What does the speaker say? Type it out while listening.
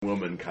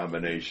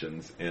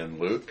combinations in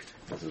Luke.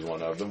 This is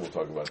one of them. We'll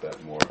talk about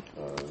that more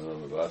in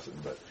another lesson.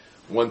 But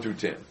 1 through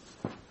 10.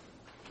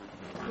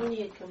 When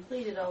he had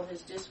completed all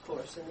his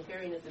discourse in the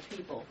hearing of the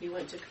people, he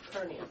went to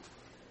Capernaum.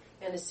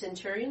 And a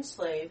centurion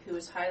slave, who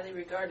was highly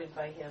regarded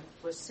by him,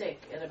 was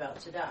sick and about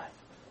to die.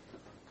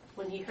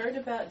 When he heard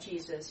about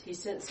Jesus, he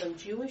sent some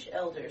Jewish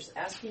elders,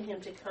 asking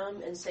him to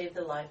come and save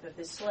the life of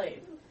his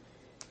slave.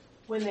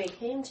 When they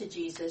came to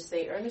Jesus,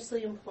 they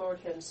earnestly implored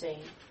him,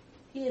 saying,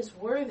 "He is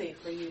worthy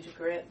for you to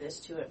grant this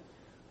to him,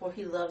 for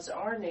he loves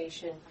our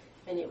nation,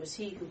 and it was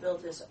he who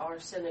built us our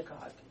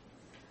synagogue."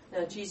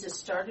 Now Jesus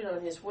started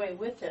on his way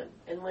with them,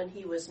 and when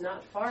he was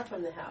not far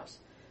from the house,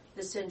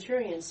 the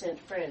centurion sent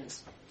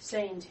friends,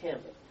 saying to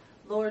him,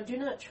 "Lord, do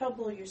not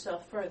trouble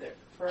yourself further,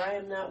 for I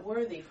am not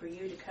worthy for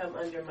you to come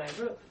under my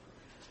roof.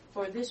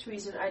 For this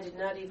reason I did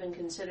not even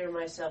consider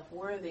myself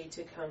worthy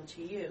to come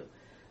to you,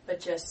 but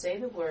just say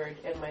the word,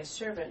 and my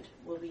servant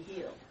will be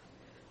healed.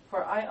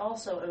 For I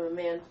also am a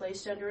man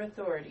placed under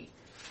authority,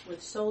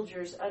 with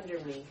soldiers under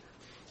me.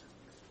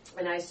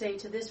 And I say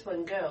to this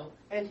one, 'Go,'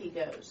 and he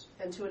goes,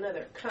 and to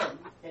another, 'Come,'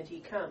 and he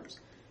comes,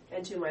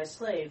 and to my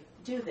slave,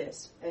 'Do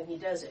this,' and he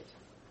does it."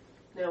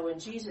 Now when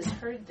Jesus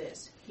heard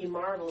this, he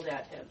marveled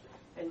at him,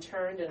 and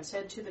turned and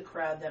said to the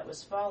crowd that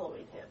was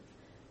following him,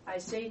 "I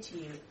say to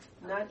you,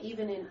 not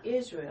even in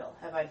Israel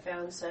have I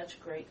found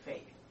such great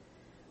faith."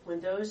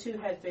 When those who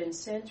had been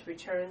sent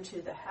returned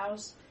to the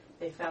house,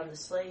 they found the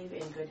slave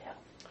in good health.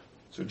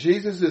 So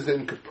Jesus is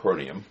in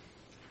Capernaum,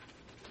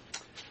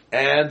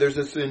 and there's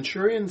a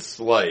centurion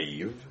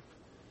slave,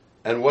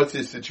 and what's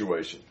his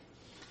situation?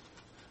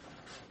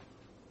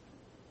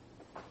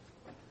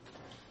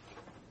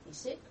 He's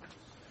sick.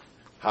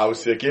 How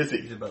sick is he?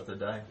 He's about to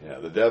die. Yeah,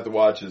 the death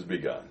watch has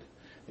begun.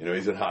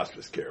 He's in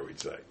hospice care, we'd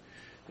say.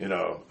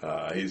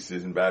 He's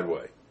in a bad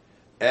way.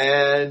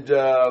 And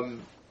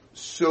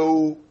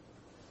so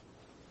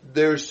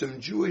there's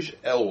some Jewish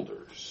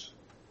elders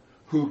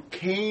who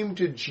came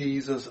to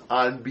Jesus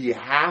on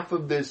behalf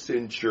of this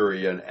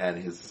centurion and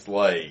his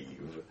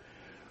slave,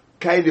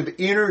 kind of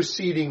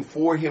interceding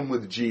for him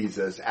with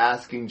Jesus,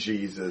 asking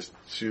Jesus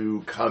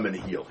to come and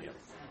heal him.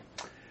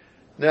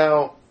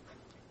 Now,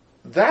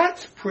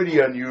 that's pretty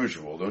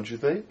unusual, don't you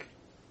think?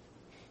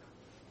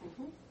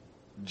 Mm-hmm.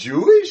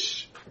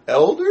 Jewish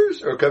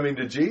elders are coming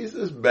to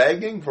Jesus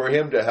begging for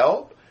him to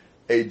help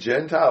a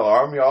Gentile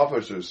army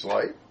officer's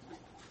slave.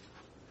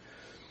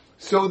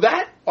 So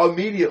that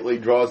immediately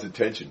draws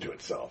attention to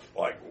itself.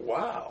 Like,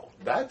 wow,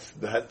 that's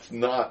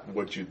not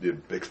what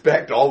you'd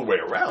expect all the way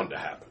around to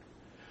happen.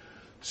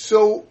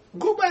 So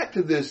go back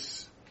to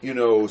this,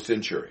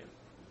 centurion.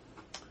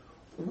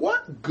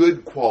 What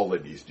good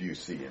qualities do you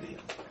see in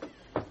him?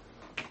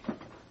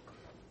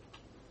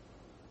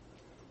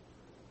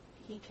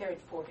 He cared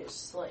for his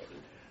slave.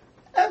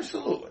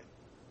 Absolutely.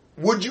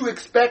 Would you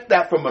expect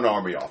that from an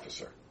army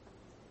officer?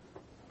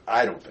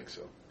 I don't think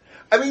so.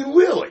 I mean,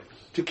 really,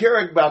 to care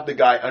about the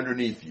guy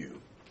underneath you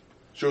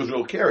shows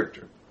real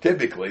character.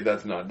 Typically,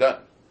 that's not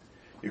done.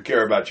 You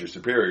care about your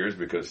superiors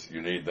because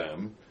you need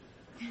them.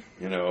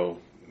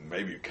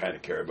 Maybe you kind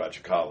of care about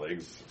your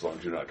colleagues as long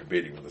as you're not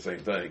competing for the same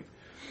thing.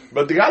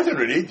 But the guys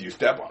underneath you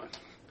step on.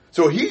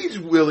 So he's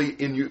really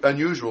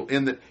unusual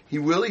in that he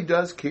really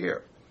does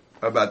care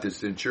about this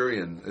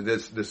centurion,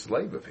 this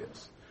slave of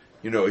his.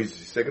 He's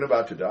sick and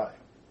about to die.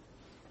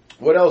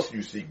 What else do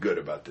you see good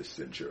about this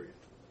centurion?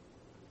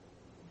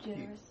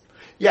 Generous.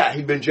 Yeah,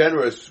 he'd been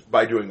generous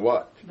by doing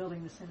what?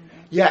 Building the synagogue.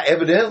 Yeah,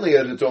 evidently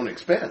at its own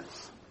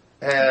expense.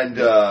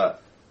 And,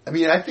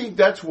 I think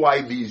that's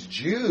why these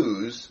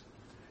Jews,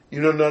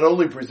 not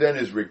only present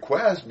his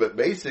request, but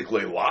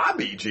basically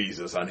lobby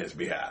Jesus on his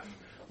behalf.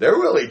 They're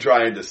really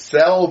trying to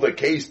sell the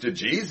case to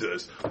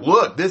Jesus.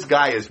 Look, this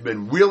guy has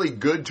been really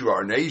good to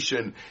our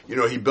nation.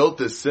 He built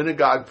this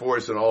synagogue for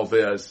us and all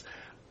this.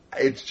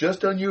 It's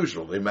just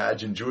unusual to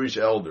imagine Jewish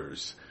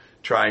elders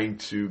trying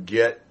to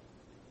get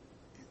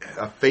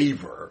a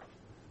favor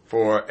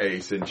for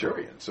a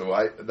centurion. So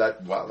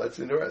that's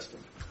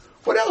interesting.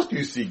 What else do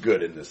you see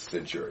good in this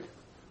centurion?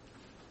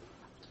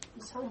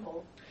 He's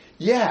humble.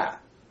 Yeah.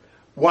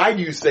 Why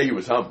do you say he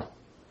was humble?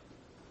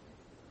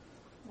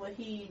 Well,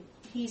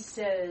 he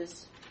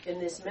says in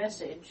this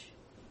message,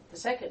 the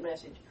second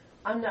message,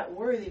 "I'm not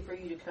worthy for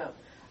you to come.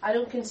 I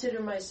don't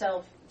consider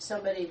myself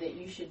somebody that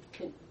you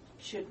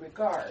should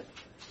regard."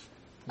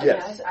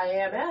 Yes. I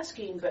am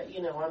asking, but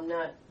I'm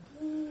not.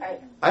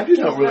 I'm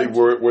just not really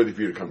worthy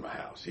for you to come to my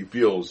house. He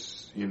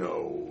feels,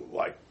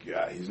 like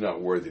he's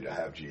not worthy to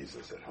have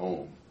Jesus at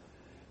home.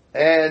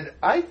 And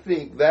I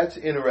think that's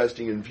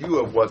interesting in view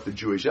of what the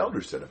Jewish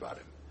elders said about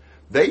him.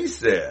 They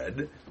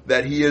said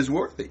that he is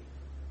worthy.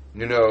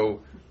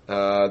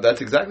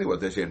 That's exactly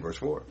what they say in verse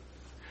 4.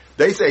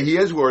 They say he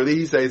is worthy.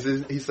 He says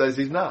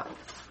he's not.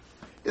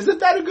 Isn't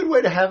that a good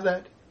way to have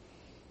that?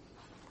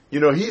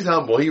 He's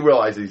humble. He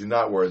realizes he's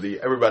not worthy.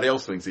 Everybody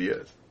else thinks he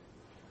is.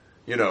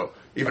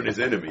 Even his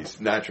enemies,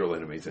 natural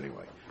enemies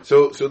anyway.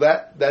 So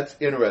that's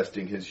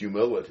interesting, his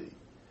humility.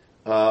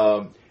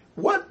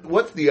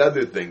 What's the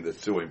other thing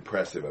that's so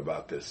impressive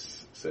about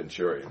this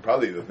centurion?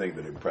 Probably the thing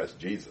that impressed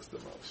Jesus the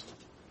most.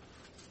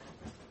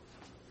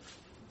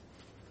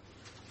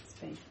 It's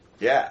faith.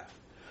 Yeah.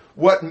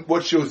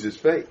 What shows his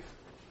faith?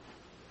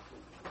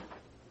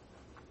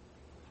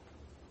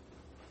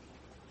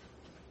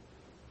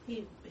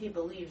 He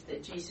believed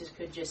that Jesus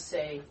could just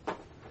say,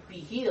 be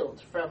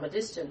healed from a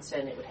distance,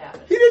 and it would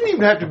happen. He didn't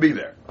even have to be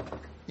there.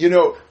 You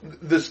know,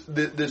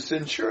 the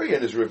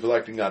centurion is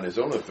reflecting on his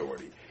own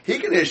authority. He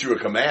can issue a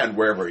command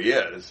wherever he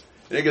is,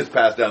 and it gets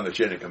passed down the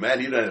chain of command.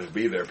 He doesn't have to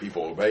be there.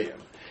 People obey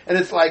him. And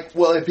it's like,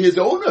 well, if his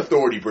own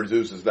authority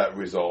produces that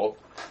result,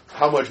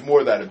 how much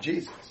more that of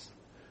Jesus?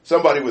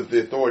 Somebody with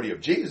the authority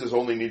of Jesus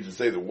only needs to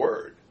say the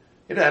word.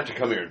 He doesn't have to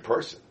come here in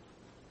person.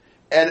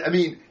 And, I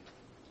mean,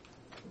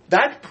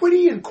 that's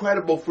pretty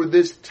incredible for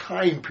this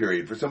time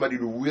period, for somebody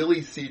to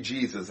really see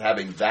Jesus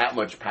having that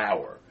much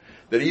power,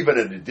 that even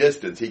at a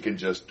distance he can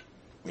just,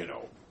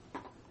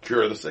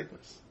 cure the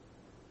sickness.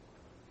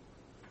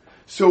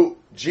 So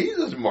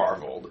Jesus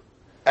marveled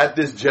at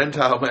this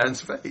Gentile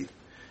man's faith.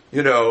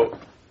 He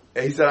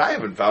said, I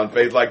haven't found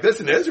faith like this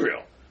in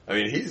Israel. I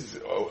mean, he's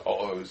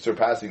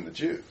surpassing the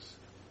Jews.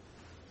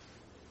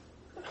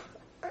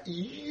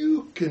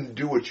 You can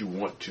do what you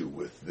want to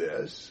with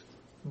this,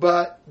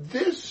 but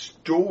this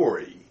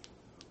story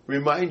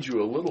reminds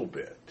you a little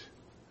bit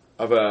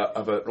of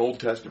an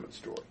Old Testament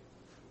story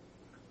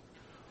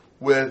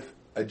with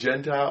a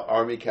Gentile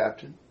army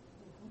captain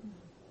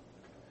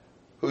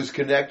who's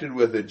connected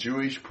with a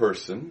Jewish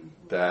person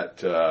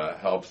that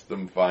helps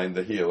them find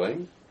the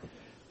healing,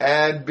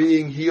 and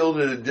being healed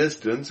at a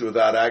distance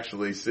without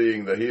actually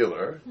seeing the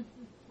healer.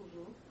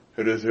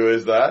 Who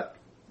is that?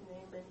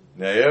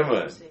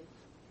 Naaman.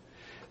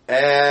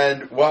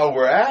 And while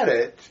we're at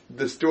it,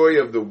 the story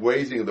of the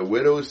raising of the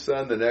widow's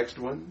son, the next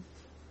one,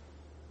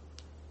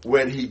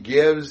 when he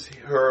gives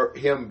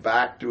him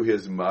back to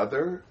his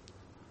mother,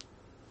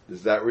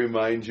 does that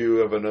remind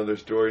you of another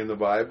story in the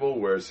Bible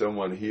where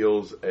someone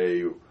heals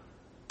a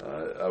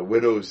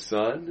widow's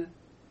son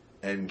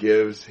and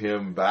gives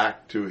him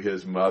back to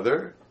his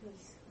mother?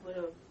 His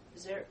widow,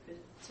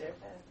 Zarephath.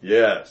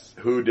 Yes.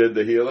 Who did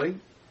the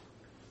healing?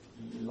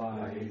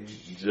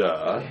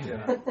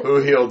 Elijah.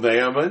 Who healed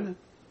Naaman?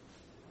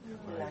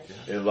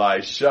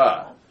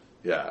 Elisha.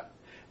 Yeah.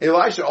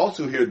 Elisha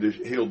also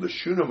healed the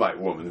Shunammite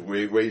woman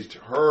who raised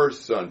her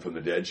son from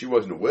the dead. She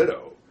wasn't a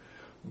widow.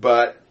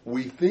 But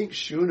we think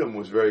Shunem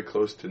was very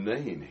close to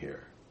Nain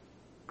here.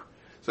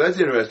 So that's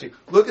interesting.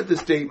 Look at the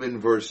statement in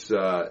verse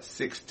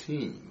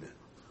 16,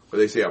 where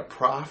they say a great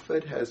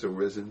prophet has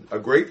arisen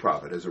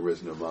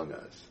among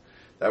us.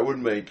 That would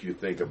make you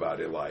think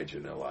about Elijah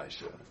and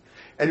Elisha.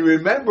 And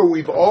remember,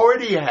 we've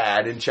already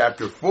had in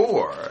chapter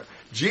 4,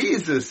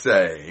 Jesus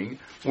saying,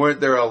 weren't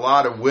there a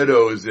lot of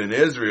widows in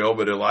Israel,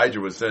 but Elijah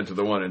was sent to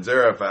the one in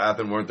Zarephath,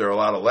 and weren't there a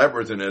lot of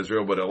lepers in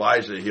Israel, but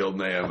Elisha healed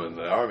Naaman,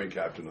 the army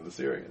captain of the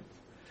Syrians.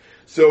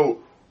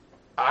 So,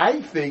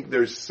 I think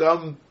there's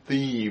some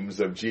themes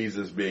of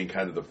Jesus being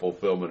kind of the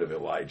fulfillment of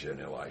Elijah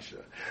and Elisha.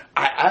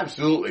 I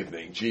absolutely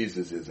think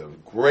Jesus is a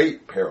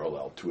great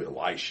parallel to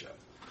Elisha.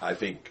 I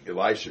think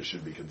Elisha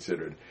should be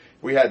considered.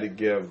 We had to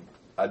give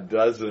a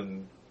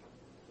dozen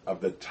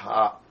of the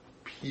top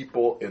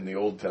people in the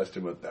Old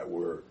Testament that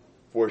were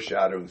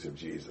foreshadowings of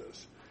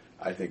Jesus.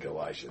 I think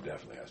Elisha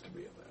definitely has to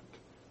be in that.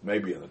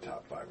 Maybe in the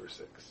top 5 or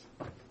 6.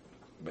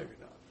 Maybe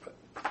not,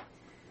 but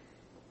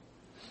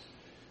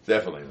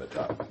definitely in the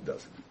top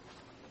dozen.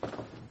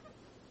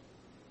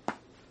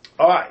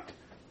 All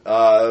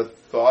right.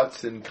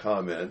 Thoughts and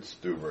comments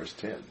through verse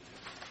 10.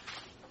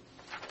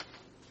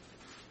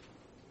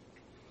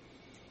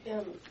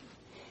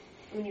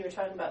 When you were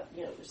talking about,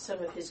 some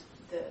of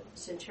the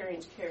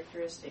centurion's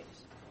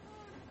characteristics,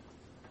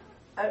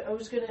 I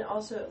was going to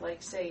also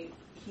say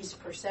he's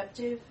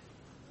perceptive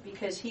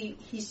because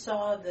he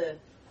saw the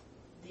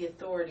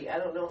authority. I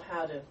don't know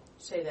how to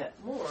say that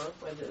more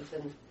other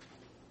than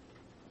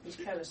he's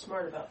kind of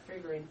smart about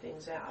figuring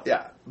things out.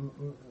 Yeah,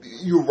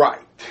 you're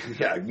right.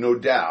 Yeah, no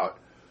doubt.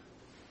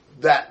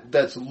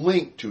 That's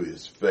linked to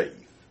his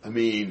faith. I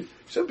mean,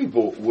 some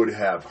people would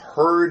have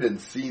heard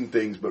and seen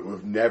things, but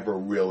have never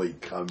really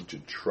come to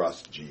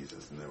trust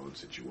Jesus in their own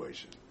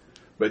situation.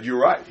 But you're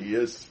right. He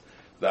is.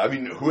 I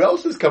mean, who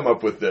else has come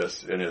up with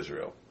this in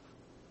Israel?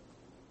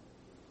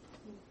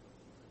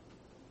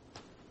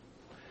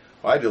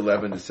 All right,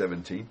 11 to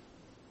 17.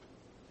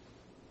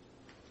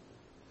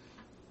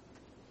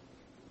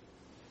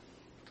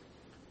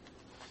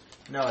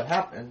 Now it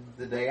happened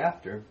the day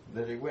after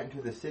that he went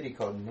to the city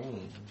called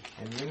Nain,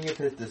 and many of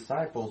his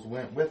disciples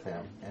went with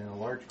him, and a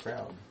large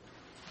crowd.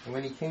 And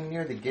when he came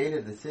near the gate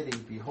of the city,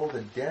 behold,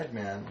 a dead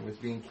man was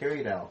being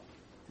carried out,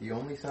 the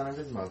only son of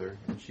his mother,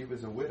 and she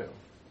was a widow.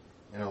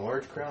 And a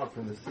large crowd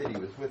from the city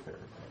was with her.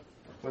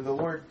 When the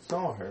Lord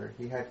saw her,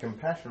 he had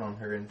compassion on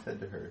her and said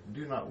to her,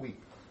 "Do not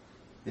weep."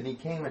 Then he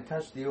came and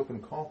touched the open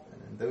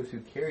coffin, and those who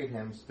carried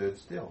him stood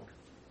still.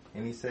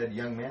 And he said,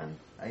 "Young man,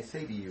 I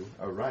say to you,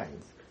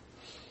 arise."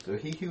 So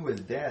he who was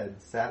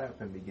dead sat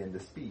up and began to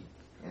speak,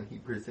 and he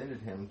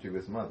presented him to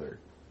his mother.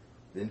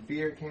 Then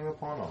fear came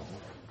upon all,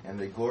 and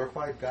they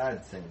glorified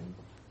God, saying,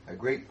 A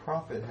great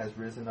prophet has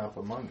risen up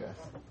among us,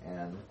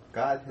 and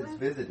God has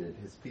visited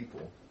his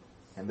people.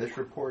 And this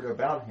report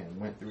about him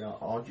went throughout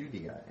all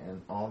Judea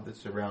and all the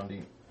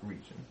surrounding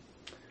region.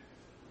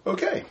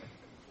 Okay.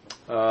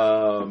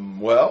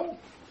 Well,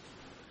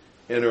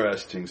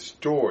 interesting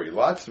story.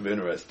 Lots of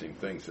interesting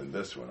things in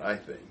this one, I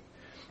think.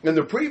 In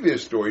the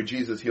previous story,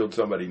 Jesus healed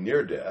somebody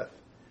near death.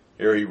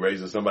 Here he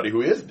raises somebody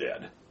who is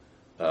dead.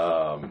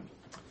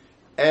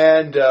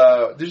 And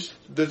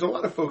there's a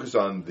lot of focus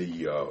on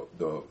the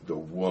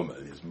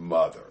woman, his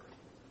mother.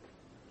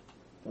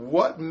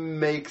 What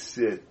makes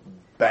it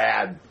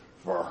bad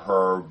for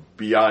her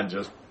beyond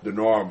just the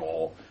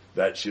normal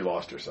that she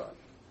lost her son?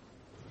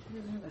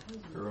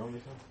 Her only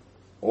son?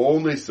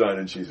 Only son,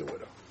 and she's a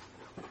widow.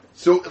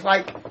 So,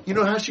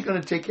 how's she going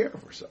to take care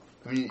of herself?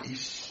 I mean,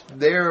 he's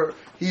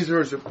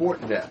her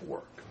support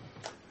network.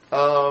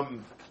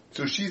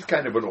 So she's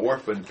kind of an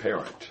orphan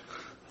parent.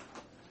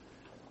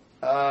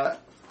 Know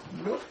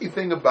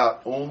anything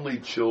about only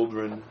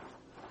children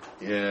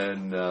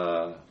in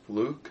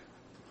Luke?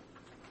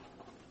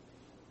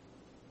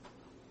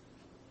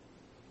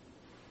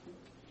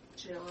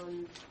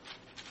 John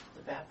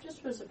the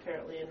Baptist was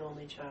apparently an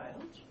only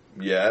child.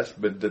 Yes,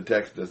 but the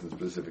text doesn't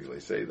specifically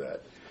say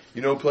that.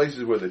 You know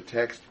places where the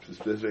text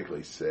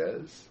specifically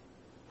says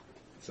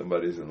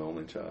somebody's an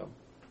only child?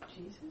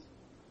 Jesus?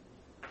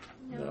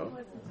 No. He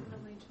wasn't an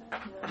only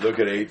child. Look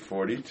at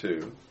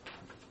 8:42.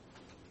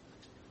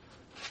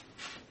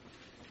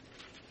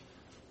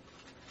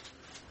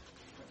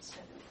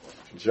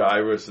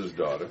 Jairus'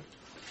 daughter.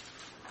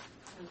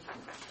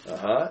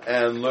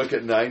 And look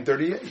at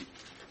 9:38.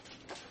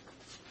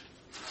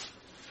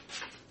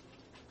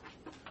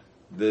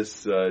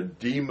 This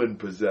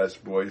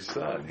demon-possessed boy's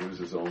son. He was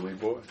his only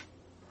boy.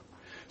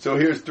 So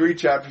here's 3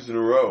 chapters in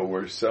a row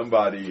where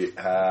somebody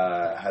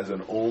has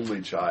an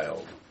only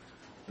child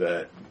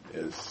that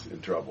is in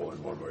trouble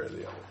in one way or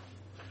the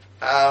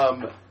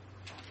other.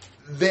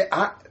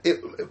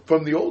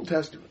 From the Old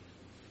Testament,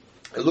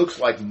 it looks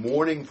like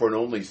mourning for an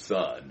only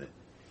son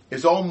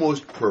is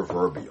almost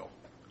proverbial.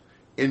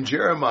 In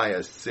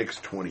Jeremiah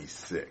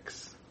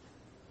 6:26,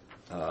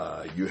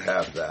 you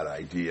have that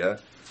idea.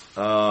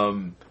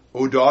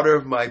 O daughter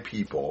of my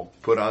people,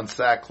 put on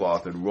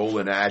sackcloth and roll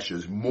in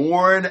ashes,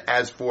 mourn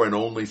as for an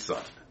only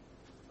son,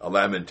 a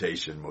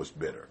lamentation most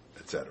bitter,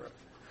 etc.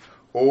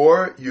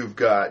 Or you've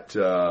got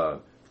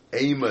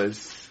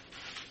Amos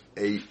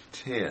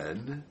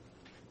 8:10.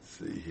 Let's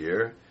see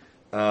here.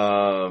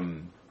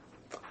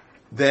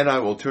 Then I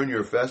will turn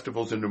your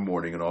festivals into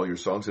mourning and all your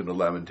songs into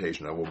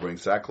lamentation. I will bring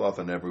sackcloth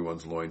on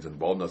everyone's loins and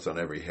baldness on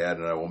every head,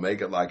 and I will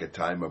make it like a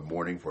time of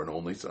mourning for an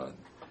only son.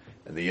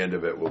 And the end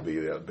of it will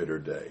be a bitter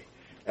day.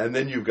 And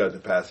then you've got the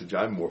passage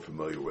I'm more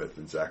familiar with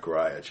in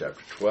Zechariah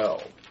chapter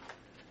 12.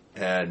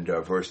 And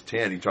verse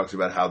 10, he talks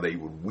about how they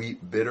would weep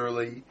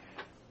bitterly,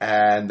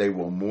 and they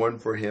will mourn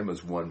for him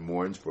as one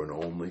mourns for an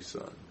only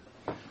son.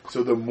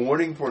 So the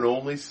mourning for an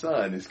only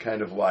son is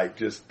kind of like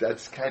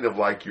that's kind of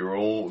like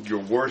your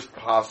worst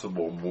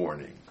possible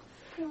mourning.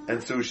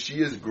 And so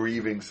she is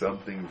grieving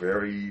something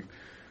very,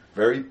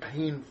 very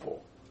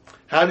painful.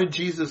 How did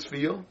Jesus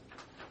feel?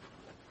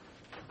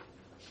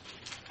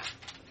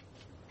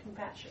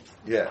 Compassion.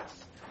 Yes.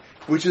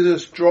 Which is a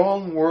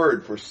strong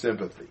word for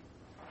sympathy.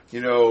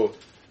 You know,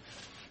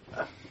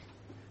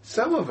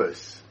 some of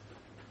us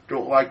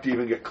don't like to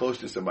even get close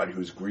to somebody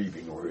who's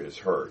grieving or is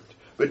hurt.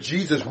 But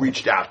Jesus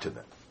reached out to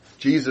them.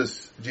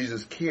 Jesus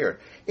cared.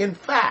 In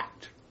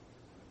fact,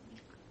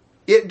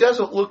 it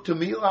doesn't look to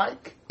me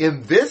like,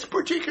 in this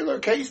particular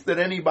case, that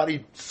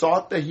anybody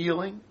sought the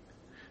healing.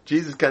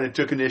 Jesus kind of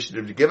took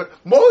initiative to give it.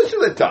 Most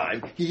of the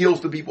time, he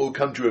heals the people who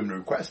come to him and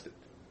request it.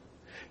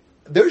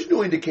 There's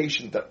no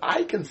indication that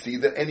I can see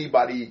that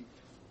anybody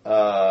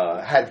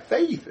had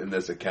faith in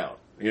this account.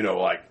 You know,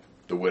 like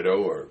the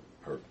widow or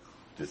her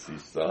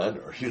deceased son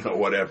or,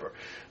 whatever.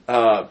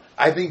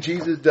 I think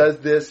Jesus does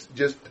this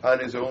just on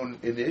his own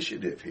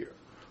initiative here,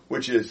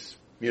 which is,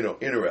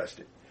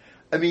 interesting.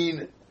 I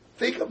mean,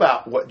 think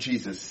about what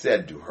Jesus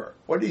said to her.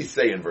 What did he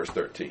say in verse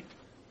 13?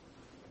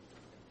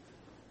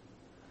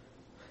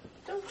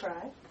 Don't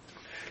cry.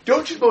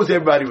 Don't you suppose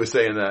everybody was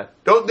saying that?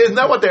 Isn't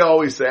that what they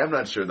always say? I'm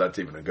not sure that's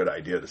even a good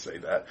idea to say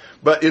that.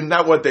 But isn't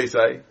that what they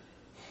say?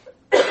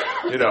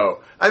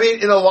 I mean,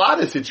 in a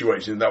lot of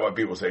situations, isn't that what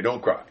people say?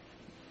 Don't cry.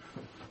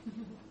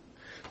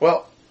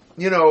 Well,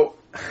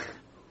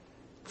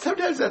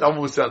 sometimes that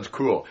almost sounds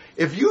cruel.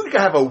 If you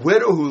have a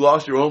widow who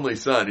lost her only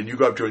son and you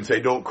go up to her and say,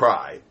 don't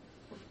cry.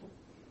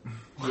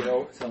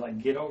 So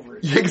like, get over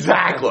it.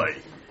 Exactly.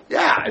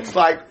 Yeah, it's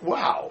like,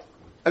 wow.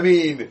 I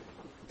mean,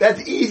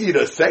 that's easy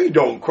to say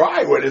don't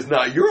cry when it's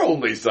not your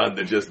only son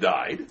that just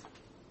died.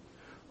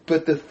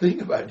 But the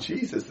thing about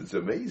Jesus that's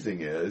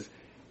amazing is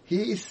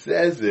he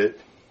says it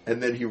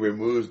and then he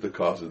removes the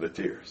cause of the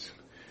tears.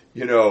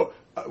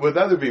 With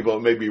other people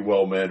it may be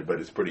well meant,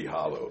 but it's pretty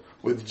hollow.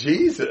 With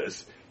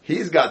Jesus,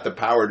 he's got the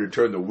power to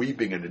turn the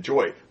weeping into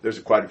joy. There's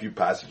quite a few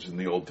passages in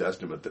the Old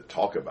Testament that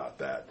talk about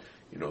that.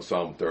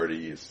 Psalm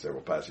 30,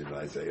 several passages in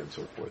Isaiah and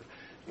so forth.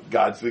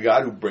 God's the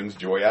God who brings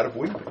joy out of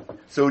weeping.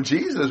 So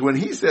Jesus, when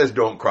he says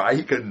don't cry,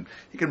 he can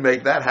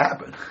make that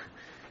happen.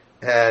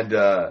 And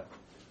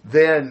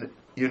then,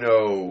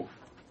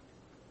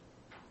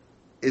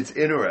 it's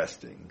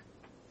interesting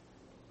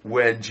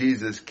when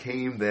Jesus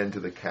came then to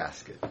the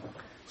casket.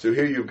 So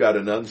here you've got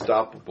an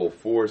unstoppable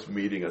force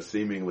meeting a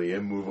seemingly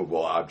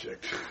immovable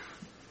object.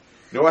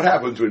 You know what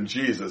happens when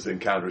Jesus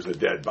encounters a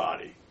dead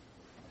body?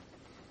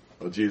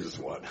 Well, Jesus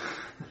won.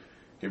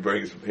 He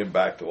brings him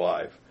back to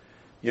life.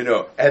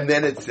 And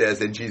then it says,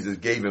 and Jesus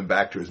gave him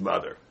back to his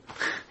mother.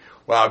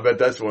 Wow, I bet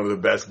that's one of the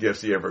best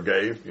gifts he ever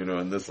gave,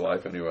 in this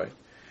life anyway.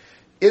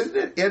 Isn't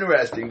it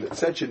interesting that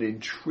such an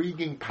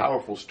intriguing,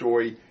 powerful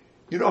story,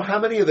 how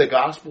many of the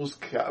Gospels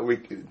we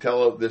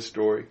tell this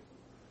story?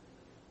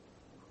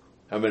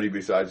 How many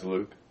besides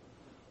Luke?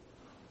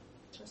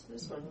 Just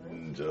this one,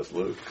 right? Just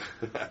Luke.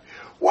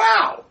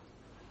 Wow!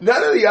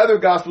 None of the other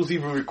Gospels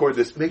even record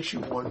this. Makes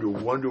you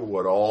wonder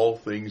what all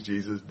things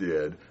Jesus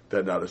did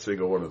that not a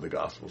single one of the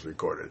Gospels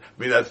recorded.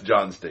 I mean, that's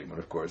John's statement,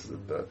 of course,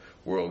 that the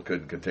world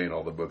couldn't contain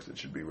all the books that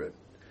should be written.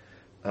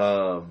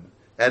 And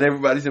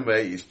everybody's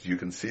amazed. You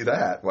can see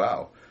that.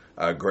 Wow.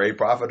 A great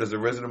prophet has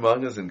arisen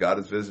among us, and God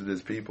has visited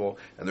his people.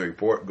 And the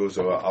report goes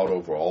out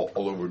over all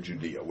over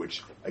Judea,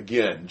 which,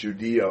 again,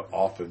 Judea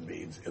often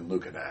means, in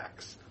Luke and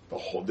Acts,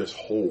 this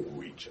whole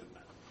region.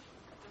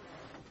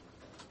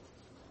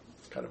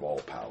 Kind of all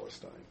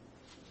Palestine.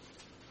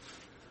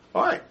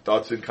 All right,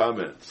 thoughts and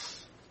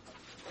comments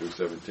through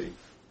 17.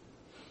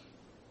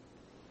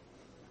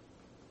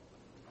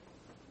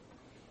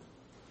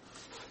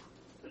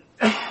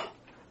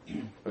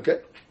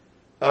 Okay.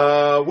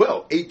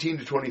 18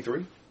 to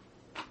 23.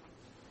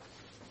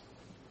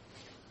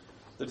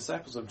 The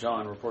disciples of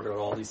John reported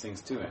all these things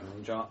to him,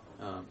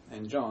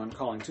 and John,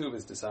 calling two of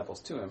his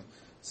disciples to him,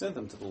 sent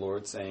them to the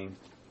Lord, saying,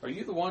 "Are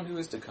you the one who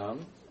is to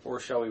come, or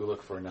shall we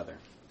look for another?"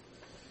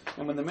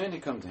 And when the men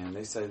had come to him,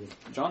 they said,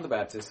 "John the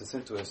Baptist has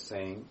sent to us,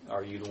 saying,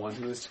 'Are you the one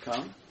who is to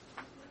come?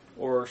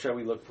 Or shall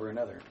we look for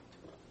another?'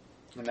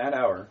 In that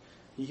hour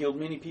he healed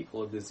many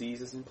people of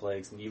diseases and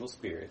plagues and evil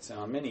spirits, and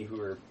on many who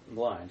were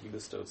blind he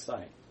bestowed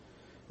sight.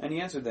 And he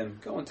answered them,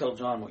 'Go and tell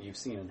John what you've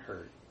seen and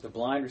heard. The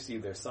blind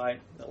receive their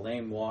sight, the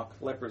lame walk,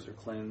 lepers are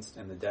cleansed,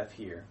 and the deaf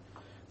hear.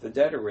 The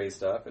dead are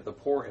raised up, and the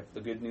poor have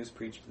the good news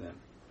preached to them.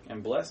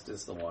 And blessed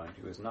is the one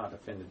who is not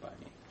offended by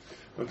me.'"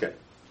 Okay.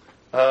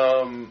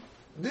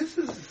 This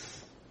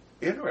is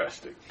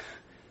interesting.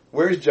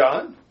 Where's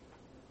John?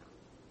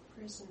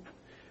 Prison.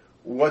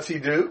 What's he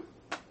do?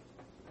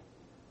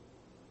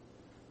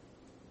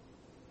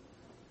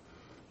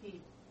 He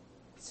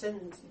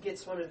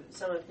gets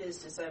some of his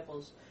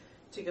disciples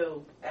to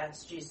go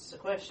ask Jesus a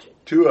question.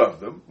 Two of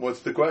them.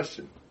 What's the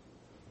question?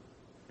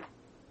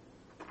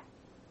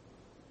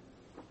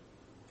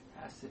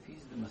 Asks if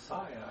he's the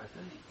Messiah, I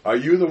think. Are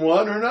you the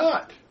one or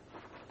not?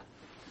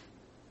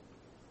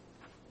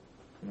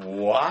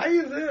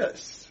 Why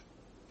this?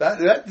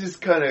 That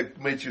just kind of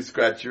makes you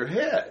scratch your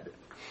head.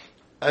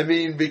 I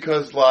mean,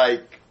 because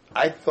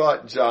I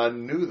thought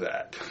John knew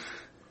that.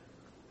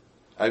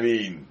 I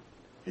mean,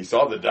 he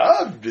saw the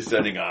dove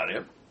descending on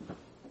him.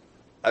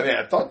 I mean,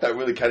 I thought that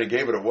really kind of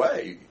gave it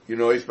away,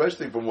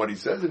 especially from what he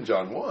says in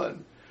John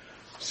 1.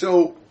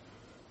 So,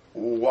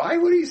 why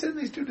would he send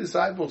these two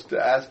disciples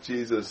to ask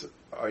Jesus,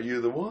 "Are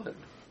you the one?"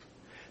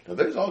 Now,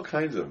 there's all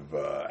kinds of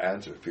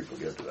answers people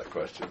give to that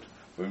question.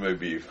 We may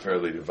be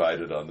fairly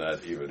divided on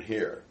that even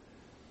here.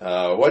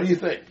 What do you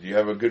think? Do you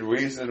have a good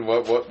reason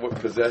what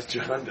possessed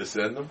John to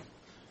send them?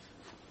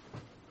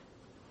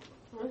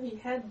 Well, he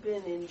had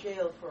been in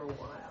jail for a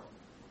while,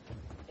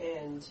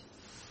 and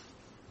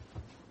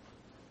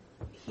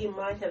he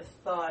might have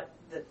thought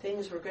that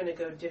things were going to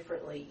go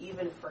differently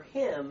even for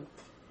him,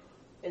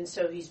 and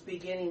so he's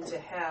beginning to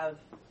have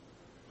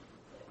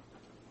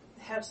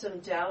some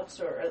doubts,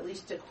 or at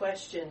least to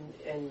question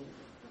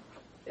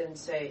and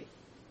say,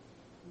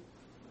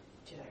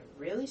 "Did I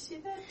really see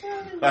that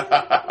dove in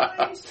that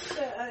place?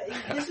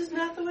 This is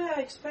not the way I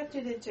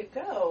expected it to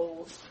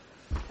go,"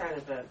 kind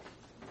of a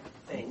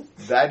thing.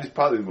 That is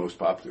probably the most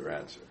popular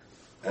answer.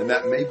 And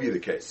that may be the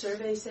case.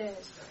 Survey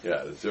says.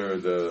 Yeah,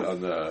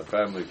 on the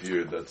Family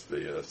Feud, that's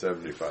the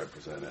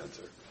 75%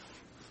 answer.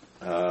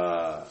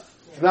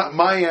 It's not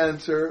my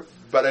answer,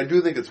 but I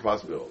do think it's a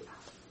possibility.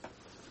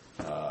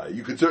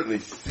 You could certainly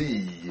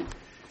see,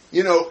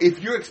 if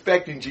you're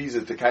expecting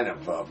Jesus to kind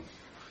of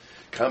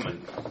come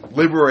and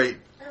liberate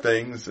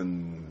things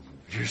and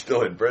you're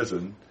still in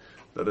prison,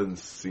 that doesn't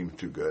seem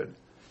too good.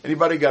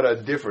 Anybody got a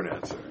different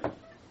answer?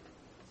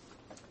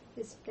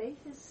 His faith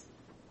is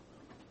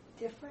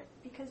different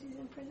because he's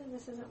in prison.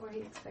 This isn't where he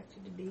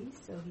expected to be,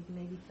 so he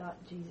maybe thought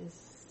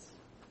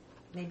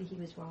maybe he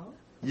was wrong.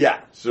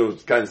 Yeah, so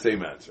it's kind of the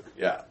same answer.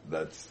 Yeah,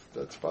 that's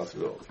a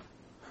possibility.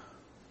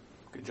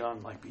 Could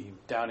John be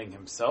doubting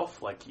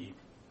himself, like he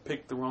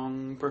picked the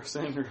wrong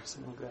person or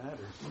something like that?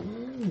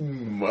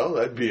 Or? Well,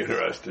 that'd be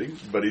interesting.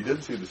 But he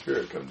did see the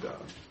Spirit come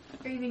down.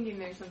 Are you thinking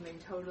there's something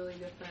totally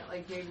different?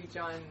 Like maybe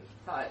John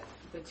thought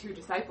the two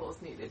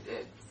disciples needed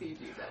to see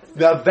Jesus.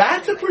 Now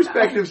that's a Something like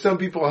perspective some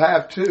people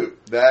have too.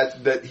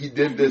 That he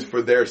did this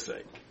for their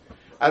sake.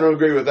 I don't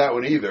agree with that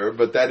one either,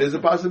 but that is a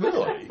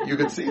possibility. You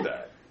can see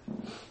that.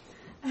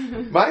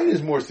 Mine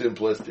is more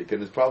simplistic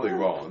and it's probably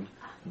wrong,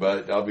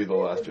 but I'll be the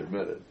last to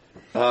admit it.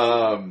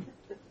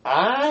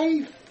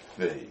 I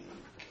think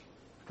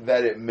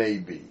that it may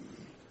be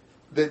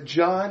that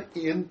John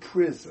in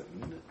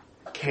prison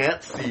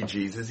can't see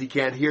Jesus, he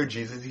can't hear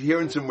Jesus, he's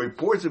hearing some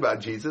reports about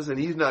Jesus, and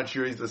he's not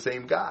sure he's the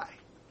same guy.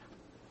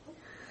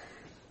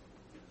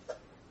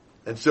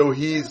 And so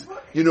he's,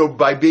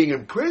 by being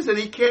in prison,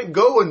 he can't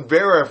go and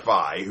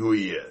verify who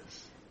he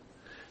is.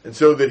 And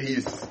so that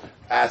he's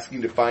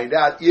asking to find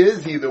out,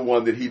 is he the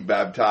one that he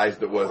baptized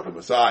that was the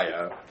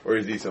Messiah, or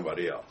is he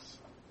somebody else?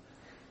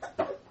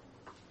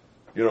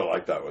 You don't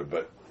like that one,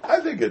 but I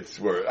think it's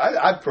where,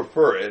 I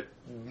prefer it,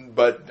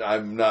 but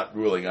I'm not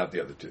ruling out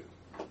the other two.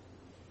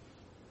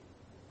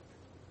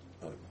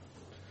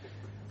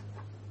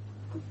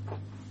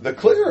 The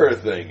clearer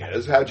thing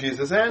is how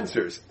Jesus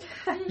answers.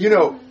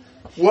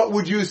 What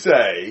would you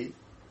say,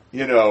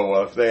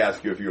 if they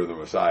ask you if you were the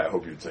Messiah? I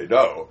hope you'd say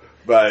no.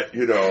 But,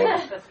 if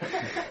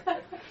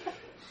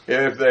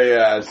they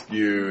ask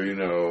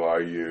you,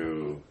 are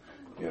you,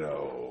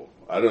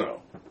 I don't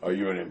know, are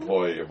you an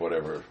employee of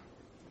whatever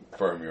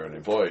firm you're an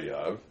employee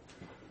of?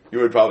 You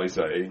would probably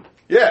say,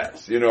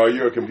 yes. Are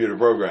you a computer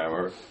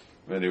programmer?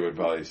 And he would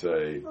probably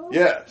say,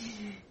 yes.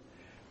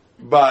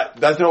 But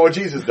that's not what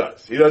Jesus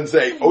does. He doesn't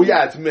say, oh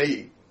yeah, it's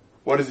me.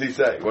 What does he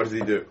say? What does he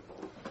do?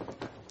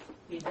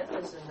 He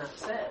does and not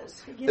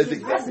says. He gives his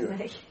exactly resume.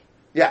 right.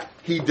 Yeah,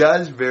 he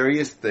does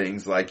various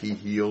things like he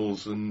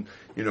heals and,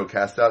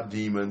 casts out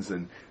demons,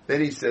 and then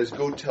he says,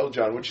 go tell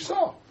John what you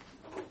saw.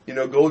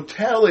 Go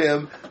tell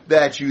him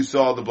that you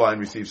saw the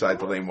blind receive sight,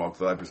 the lame walk,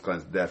 the lepers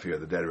cleansed, the deaf hear,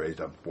 the dead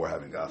raised up before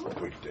having gospel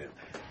preached to him.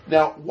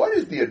 Now, what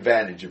is the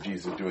advantage of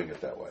Jesus doing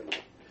it that way?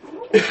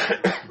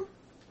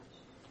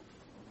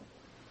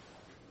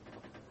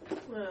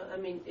 Well, I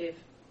mean, if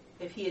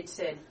he had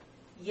said,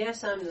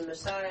 yes, I'm the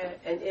Messiah,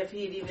 and if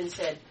he had even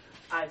said,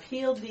 I've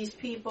healed these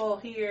people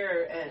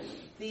here, and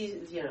these,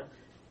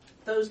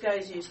 those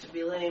guys used to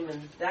be lame,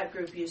 and that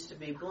group used to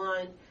be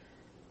blind,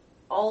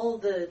 all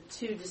the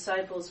two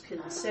disciples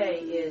can say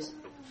is,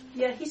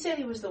 yeah, he said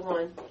he was the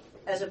one,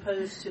 as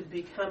opposed to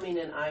becoming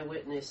an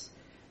eyewitness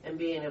and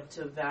being able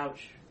to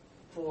vouch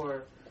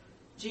for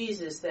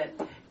Jesus that,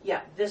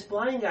 yeah, this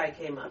blind guy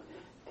came up,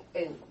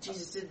 and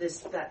Jesus did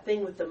that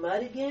thing with the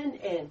mud again,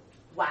 and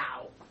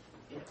wow.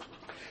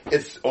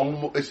 It's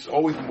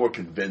always more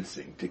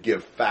convincing to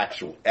give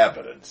factual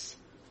evidence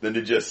than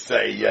to just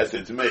say, yes,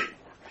 it's me.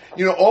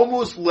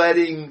 Almost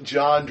letting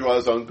John draw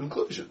his own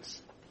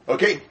conclusions.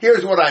 Okay,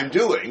 here's what I'm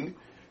doing.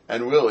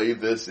 And really,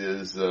 this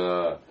is,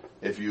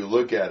 if you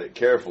look at it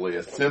carefully,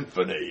 a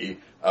symphony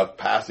of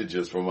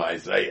passages from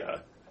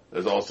Isaiah.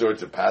 There's all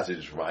sorts of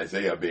passages from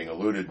Isaiah being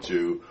alluded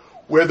to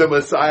where the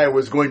Messiah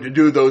was going to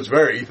do those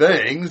very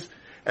things.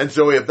 And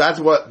so if that's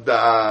what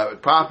the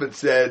prophet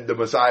said the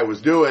Messiah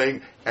was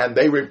doing, and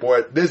they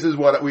report, this is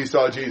what we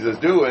saw Jesus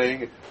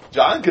doing,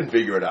 John can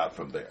figure it out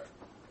from there.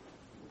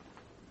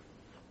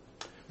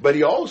 But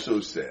he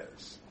also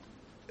says,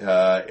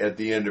 at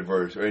the end of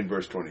in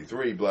verse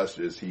 23, blessed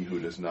is he who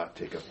does not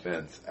take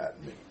offense at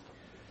me.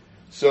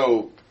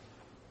 So,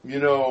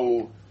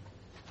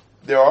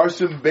 there are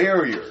some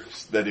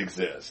barriers that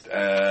exist,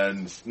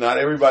 and not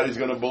everybody's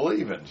going to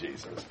believe in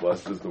Jesus.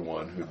 Blessed is the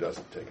one who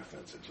doesn't take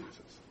offense at Jesus.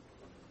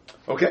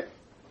 Okay.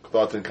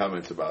 Thoughts and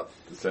comments about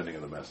the sending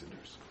of the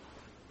messengers?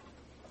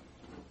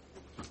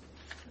 What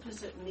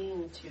does it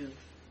mean to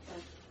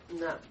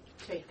not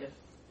take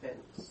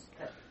offense?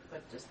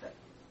 What does that?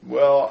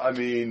 Well, I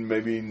mean,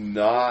 maybe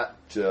not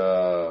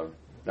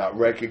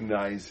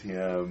recognize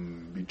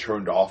him, be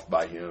turned off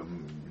by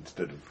him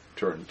instead of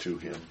turned to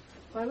him.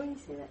 Why would he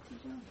say that to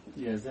John?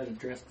 Yeah, is that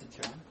addressed to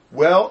John?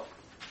 Well,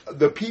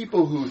 the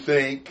people who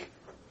think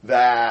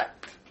that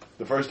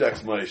the first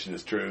explanation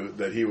is true,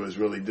 that he was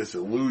really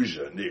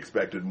disillusioned, he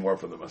expected more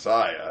from the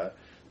Messiah,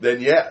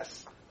 then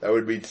yes, that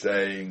would be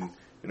saying,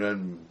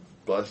 and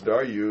blessed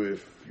are you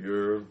if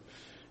you're,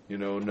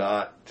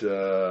 not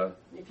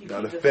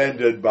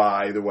offended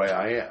by the way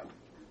I am.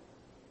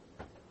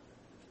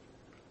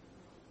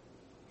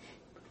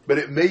 But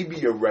it may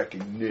be a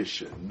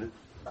recognition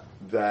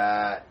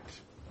that,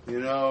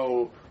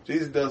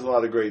 Jesus does a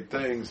lot of great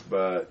things,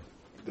 but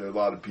there are a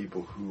lot of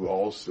people who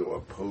also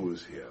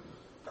oppose him.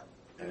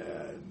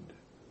 And,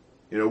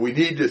 we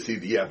need to see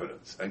the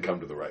evidence and come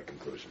to the right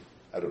conclusion.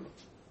 I don't know.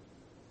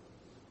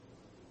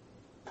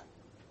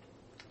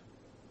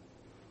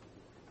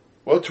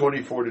 Well,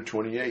 24 to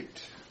 28.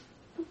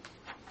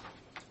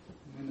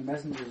 When the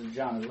messengers of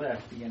John had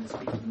left, began to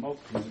speak to the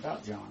multitudes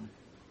about John.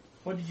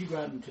 What did you go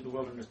out into the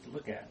wilderness to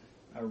look at?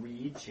 A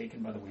reed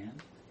shaken by the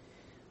wind?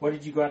 What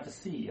did you go out to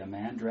see? A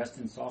man dressed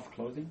in soft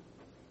clothing?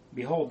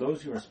 Behold,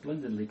 those who are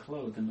splendidly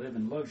clothed and live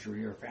in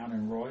luxury are found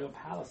in royal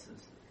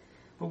palaces.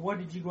 But what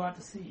did you go out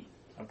to see?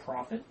 A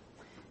prophet?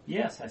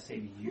 Yes, I say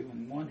to you,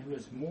 and one who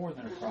is more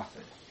than a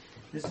prophet.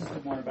 This is the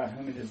one about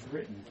whom it is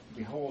written,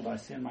 Behold, I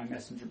send my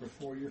messenger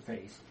before your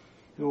face,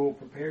 who will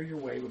prepare your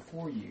way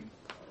before you.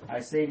 I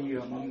say to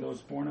you, among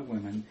those born of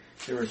women,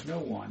 there is no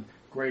one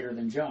greater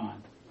than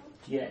John.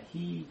 Yet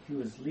he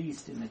who is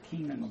least in the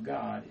kingdom of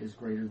God is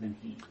greater than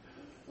he.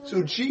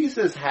 So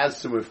Jesus has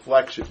some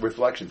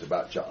reflections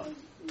about John.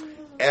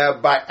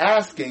 By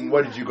asking,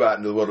 what did you go out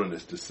into the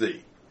wilderness to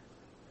see?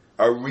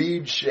 A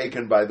reed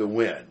shaken by the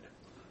wind.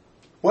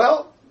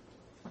 Well,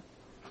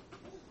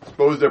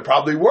 suppose there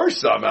probably were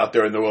some out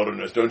there in the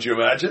wilderness, don't you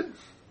imagine?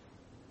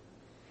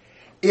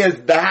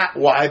 Is that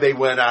why they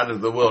went out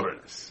into the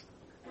wilderness?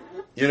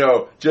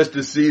 Just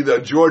to see the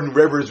Jordan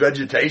River's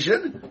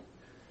vegetation?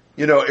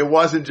 It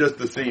wasn't just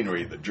the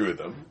scenery that drew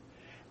them.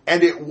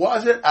 And it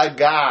wasn't a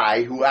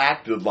guy who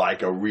acted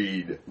like a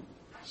reed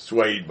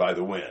swayed by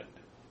the wind.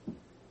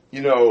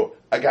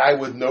 A guy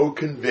with no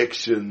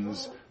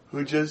convictions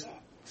who just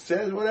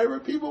says whatever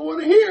people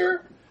want to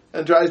hear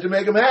and tries to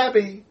make them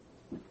happy.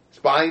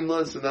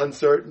 Spineless and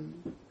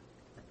uncertain.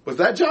 Was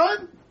that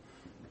John?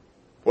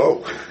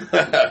 Whoa.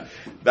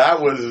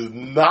 That was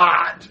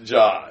not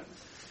John.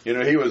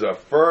 He was a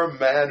firm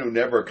man who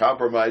never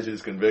compromised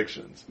his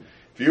convictions.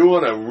 If you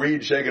want a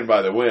reed shaken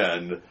by the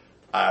wind,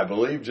 I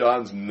believe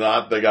John's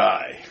not the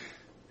guy.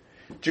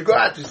 Did you go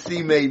out to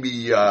see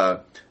maybe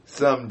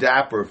some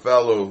dapper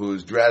fellow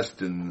who's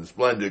dressed in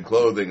splendid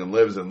clothing and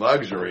lives in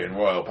luxury in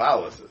royal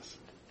palaces?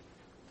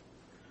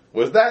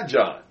 Was that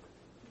John?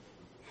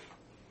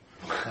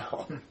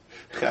 Wow.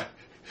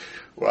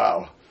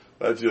 Wow.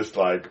 That's just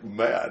like,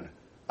 man.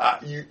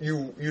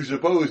 You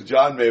suppose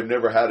John may have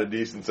never had a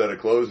decent set of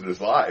clothes in his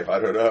life. I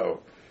don't know.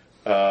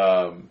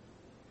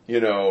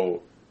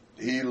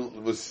 He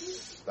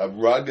was a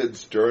rugged,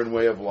 stern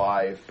way of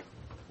life,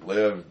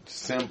 lived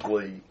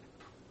simply.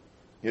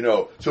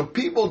 So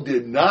people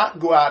did not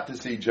go out to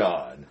see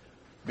John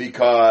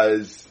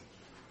because,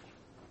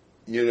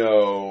 he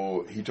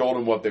told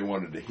them what they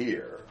wanted to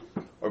hear,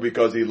 or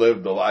because he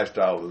lived the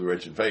lifestyle of the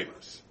rich and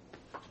famous.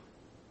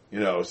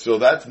 So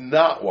that's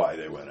not why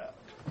they went out.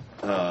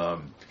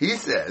 He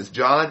says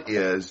John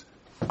is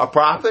a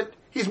prophet.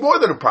 He's more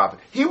than a prophet.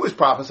 He was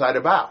prophesied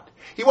about.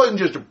 He wasn't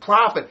just a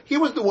prophet. He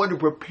was the one who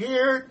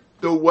prepared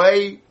the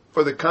way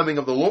for the coming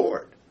of the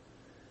Lord.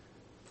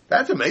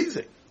 That's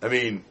amazing.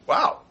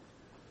 Wow.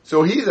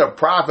 So he's a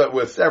prophet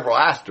with several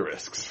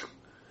asterisks.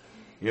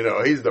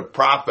 He's the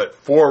prophet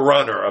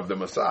forerunner of the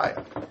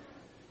Messiah.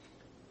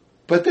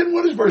 But then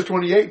what does verse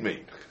 28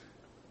 mean?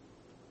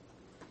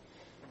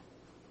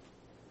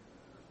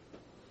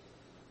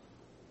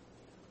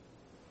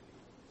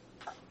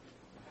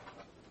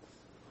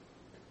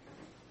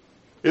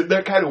 Isn't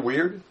that kind of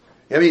weird?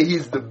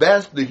 He's the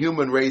best the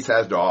human race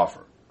has to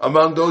offer.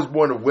 Among those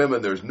born of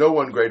women, there's no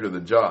one greater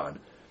than John.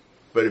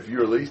 But if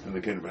you're least in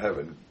the kingdom of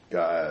heaven,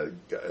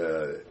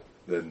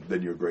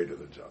 then you're greater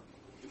than John.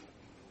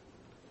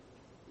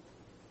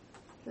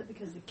 Is that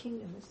because the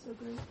kingdom is so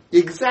great?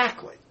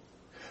 Exactly.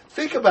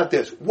 Think about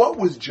this. What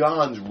was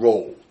John's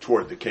role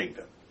toward the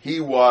kingdom? He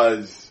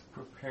was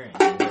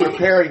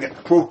preparing,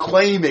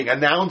 proclaiming,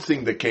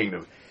 announcing the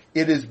kingdom.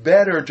 It is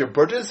better to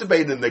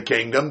participate in the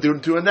kingdom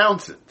than to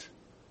announce it.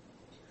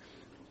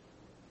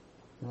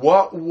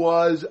 What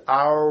was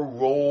our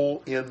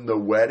role in the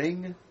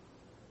wedding?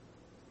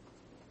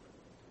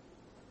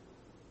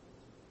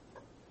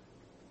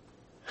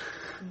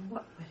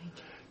 What wedding?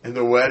 In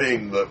the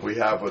wedding that we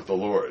have with the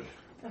Lord.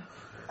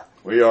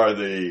 We are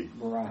the...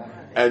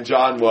 And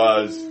John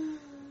was...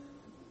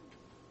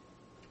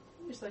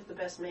 He's like the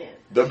best man.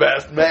 The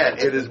best man.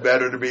 It is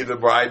better to be the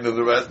bride than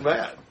the best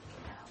man.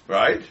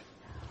 Right?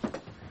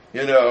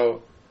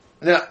 Now,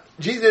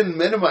 Jesus isn't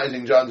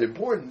minimizing John's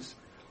importance,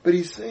 but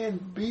he's saying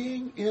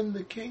being in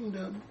the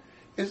kingdom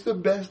is the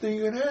best thing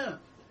you can have.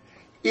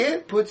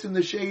 It puts in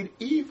the shade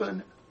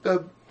even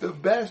the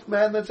best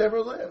man that's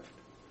ever lived.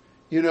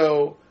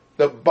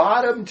 The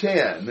bottom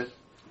 10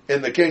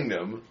 in the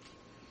kingdom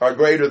are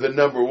greater than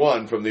number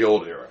 1 from the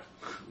old era,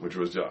 which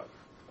was John.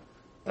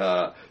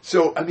 Wow.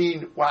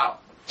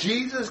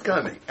 Jesus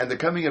coming and the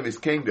coming of his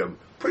kingdom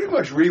pretty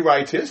much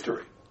rewrites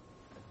history.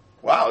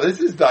 Wow, this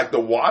is like the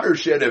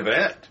watershed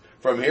event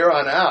from here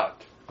on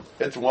out.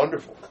 It's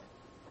wonderful.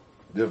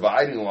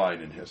 Dividing line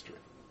in history.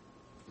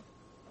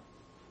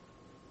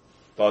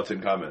 Thoughts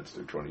and comments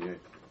through 28.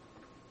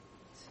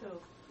 So,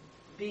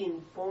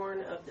 being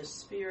born of the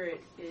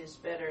Spirit is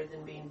better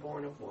than being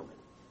born of woman.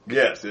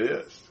 Yes, it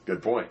is.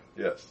 Good point.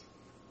 Yes.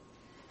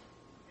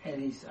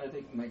 And I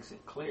think, makes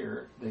it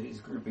clear that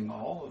he's grouping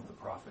all of the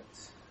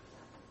prophets.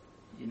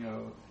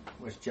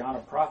 Was John a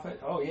prophet?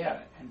 Oh,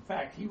 yeah. In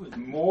fact, he was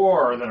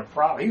more than a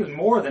prophet. He was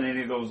more than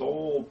any of those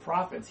old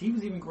prophets. He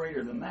was even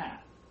greater than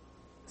that.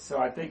 So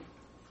I think...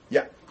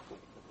 Yeah.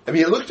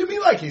 It looked to me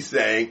like he's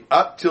saying,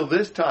 up till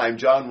this time,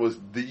 John was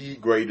the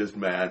greatest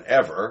man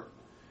ever,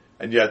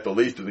 and yet the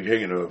least of the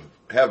kingdom of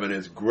heaven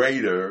is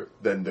greater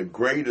than the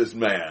greatest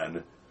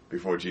man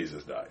before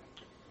Jesus died.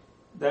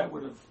 That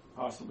would have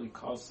possibly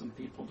caused some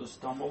people to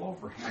stumble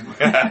over him.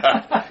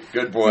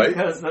 Good point.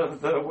 Because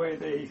of the way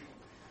they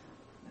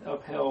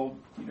upheld,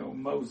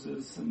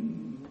 Moses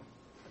and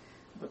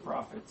the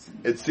prophets.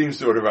 It seems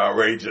sort of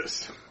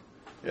outrageous.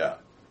 Yeah.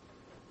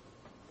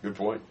 Good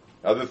point.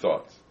 Other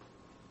thoughts?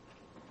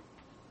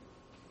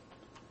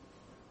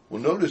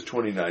 Well, notice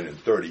 29 and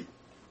 30.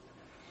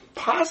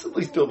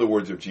 Possibly still the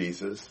words of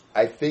Jesus.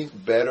 I think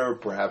better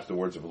perhaps the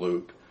words of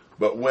Luke.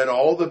 But when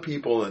all the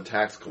people and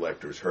tax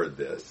collectors heard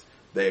this,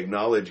 they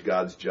acknowledged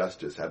God's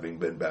justice, having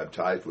been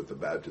baptized with the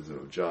baptism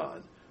of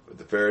John. But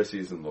the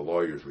Pharisees and the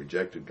lawyers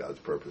rejected God's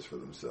purpose for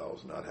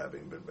themselves, not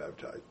having been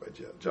baptized by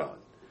John.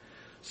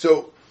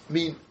 So,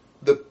 the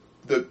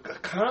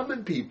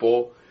common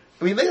people,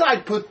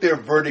 they put their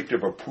verdict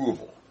of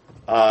approval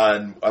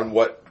on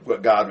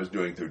what God was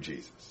doing through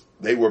Jesus.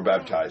 They were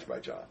baptized by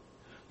John.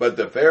 But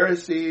the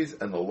Pharisees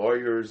and the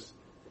lawyers,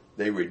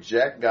 they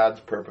reject God's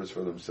purpose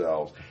for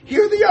themselves.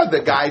 Here they are,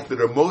 the guys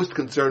that are most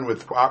concerned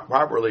with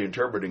properly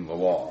interpreting the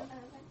law.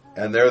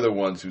 And they're the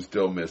ones who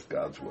still missed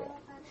God's will.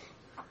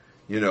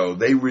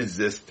 They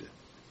resisted.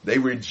 They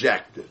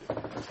rejected.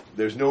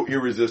 There's no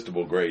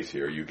irresistible grace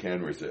here. You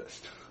can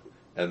resist.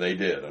 And they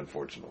did,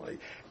 unfortunately.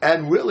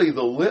 And really,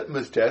 the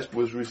litmus test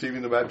was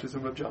receiving the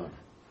baptism of John.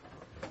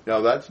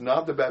 Now, that's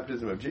not the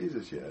baptism of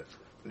Jesus yet.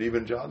 But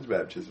even John's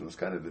baptism is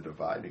kind of the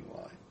dividing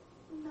line.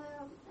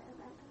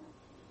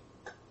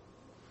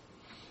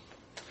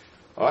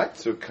 All right,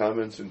 so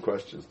comments and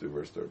questions through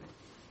verse 30.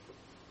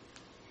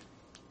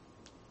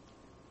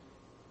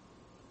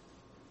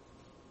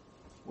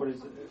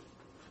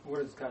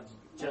 What is God's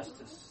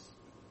justice?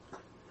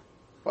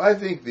 Well, I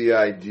think the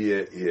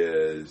idea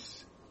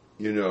is,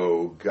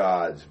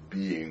 God's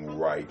being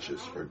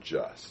righteous or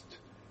just.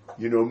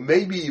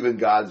 Maybe even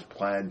God's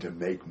plan to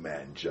make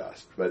man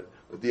just. But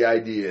the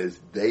idea is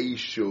they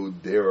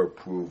showed their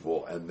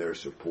approval and their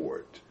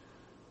support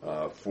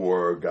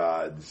for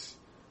God's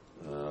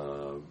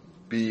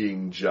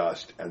being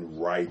just and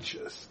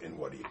righteous in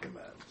what he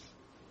commands.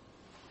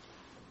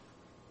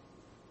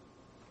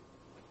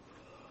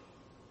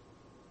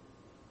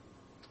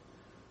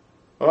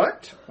 All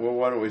right. Well,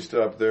 why don't we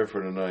stop there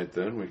for tonight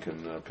then? We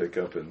can pick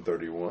up in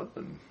 31.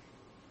 And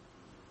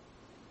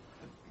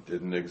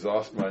didn't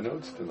exhaust my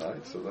notes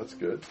tonight, so that's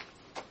good.